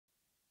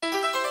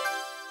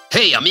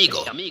Hey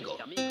amigo,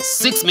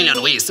 6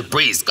 million ways to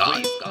praise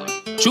God.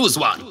 Choose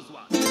one.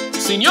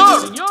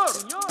 Señor,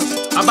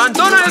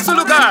 abandona ese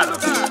lugar.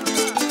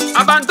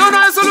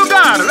 Abandona ese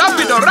lugar.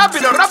 Rápido,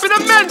 rápido,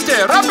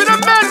 rápidamente,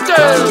 rápidamente.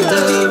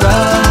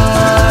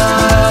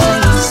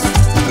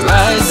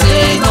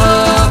 Rising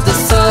of the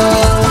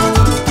sun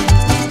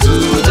to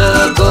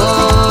the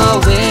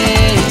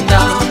going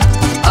down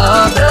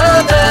of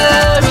the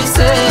very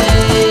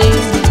same.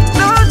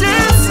 Know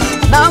this,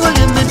 now will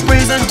limit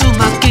praise unto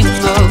my King.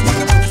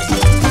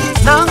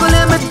 Now will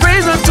limit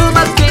praise unto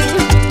my King.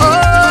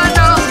 Oh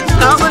no,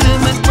 now will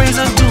limit praise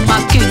unto my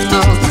King.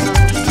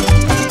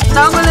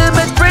 Now will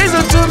limit praise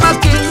unto my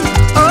King.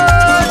 Oh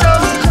no,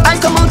 I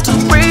come out to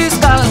praise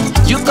God.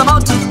 You come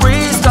out to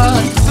praise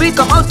God. We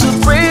come out to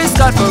praise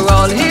God for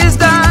all He's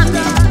done.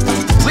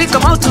 We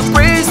come out to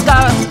praise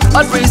God.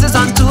 All praises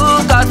unto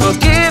God for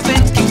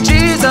giving King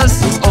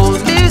Jesus His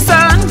only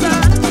Son.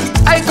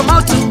 I come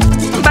out to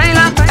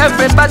baila,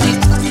 everybody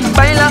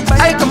baila.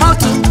 I come out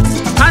to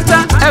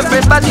canta,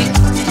 everybody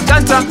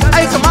canta.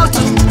 I come out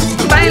to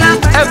baila,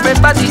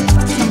 everybody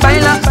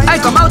baila. I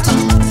come out to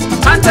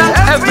canta,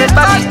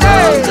 everybody.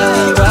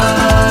 The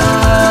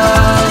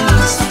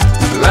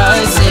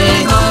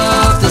rising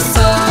of the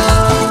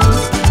sun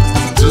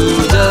to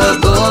the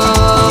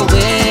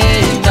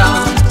going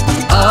down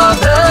of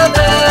the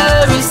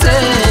very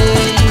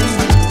same.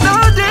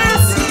 Know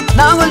this,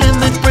 now will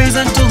limit praise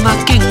unto my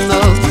King.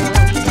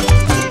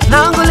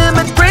 Now will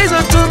limit praise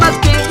unto my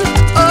King.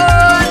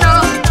 Oh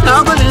no,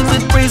 now will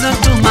limit praise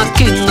unto my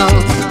King.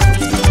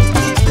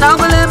 Now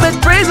will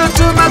limit praise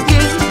unto my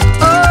King.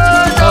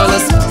 Oh no, all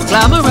us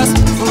glamorous,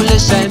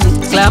 foolish and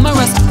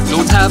glamorous,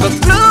 don't have a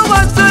clue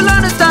what to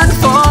understand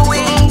for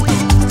we.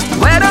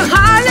 Whether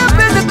high up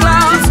in the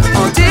clouds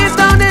or deep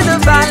down in the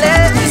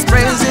valley, His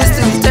praise is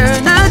to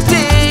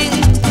eternity.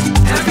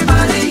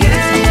 Everybody,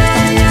 yeah,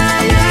 yeah,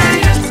 yeah, yeah,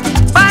 yeah.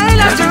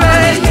 Baila to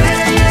it, yeah,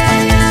 yeah,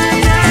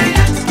 yeah, yeah,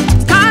 yeah.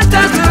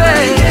 Canta to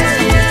it, yeah,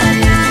 yeah,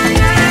 yeah,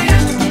 yeah,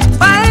 yeah.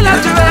 Baila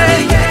to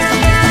it, yeah,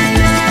 yeah,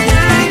 yeah,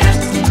 yeah,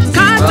 yeah.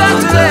 Canta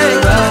to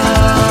it.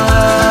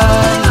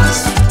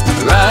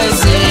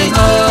 Rising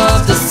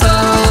of the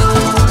sun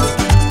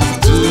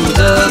to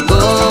the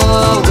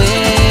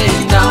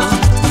going down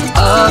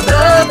of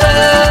the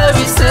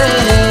very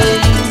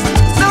same.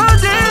 Know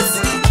this,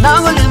 now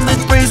will limit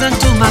praise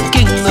unto my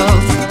King.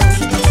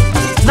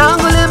 Now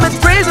will limit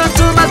praise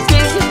unto my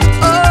King.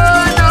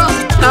 Oh no,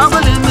 now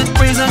will limit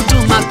praise unto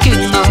my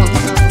King.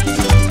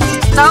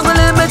 Now will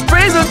limit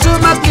praise unto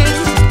my King.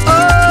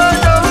 Oh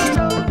no.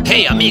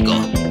 Hey amigo,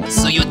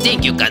 so you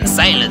think you can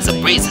silence the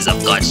praises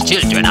of God's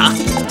children, huh?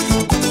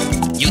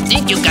 You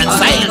think you can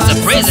silence the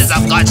praises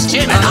of God's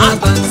children, huh?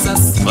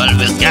 Well,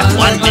 we'll get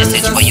one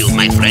message for you,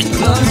 my friend.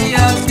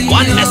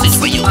 One message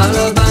for you.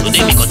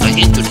 Today we're going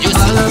to introduce you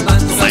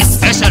to my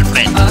special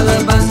friend.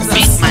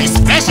 Meet my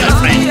special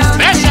friend.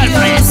 Special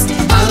friend.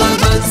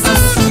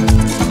 Alabanzas,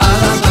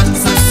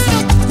 alabanzas,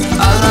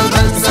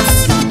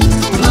 alabanzas,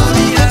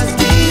 gloria a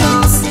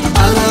Dios.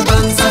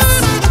 Alabanzas,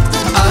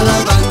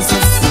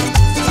 alabanzas,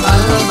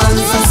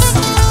 alabanzas,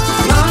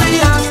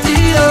 gloria a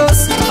Dios.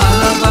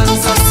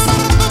 Alabanzas,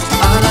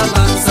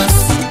 alabanzas,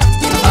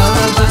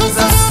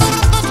 alabanzas,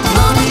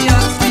 gloria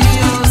a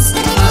Dios.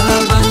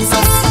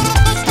 Alabanzas,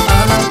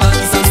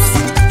 alabanzas,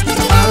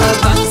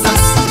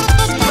 alabanzas,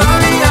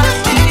 gloria a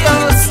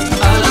Dios.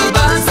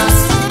 Alabanzas,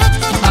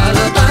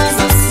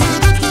 alabanzas,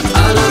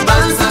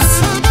 alabanzas,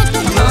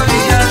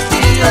 gloria a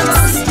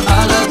Dios.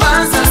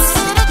 Alabanzas,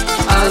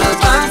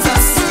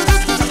 alabanzas,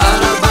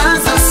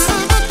 alabanzas,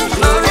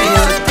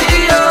 gloria a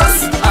Dios.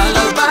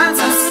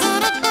 Alabanzas,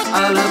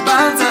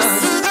 alabanzas,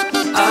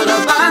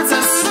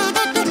 alabanzas,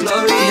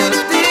 gloria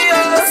a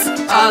Dios.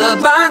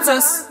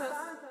 Alabanzas,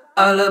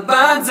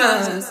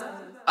 alabanzas,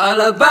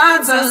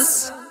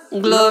 alabanzas,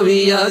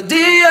 gloria a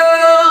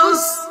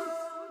Dios.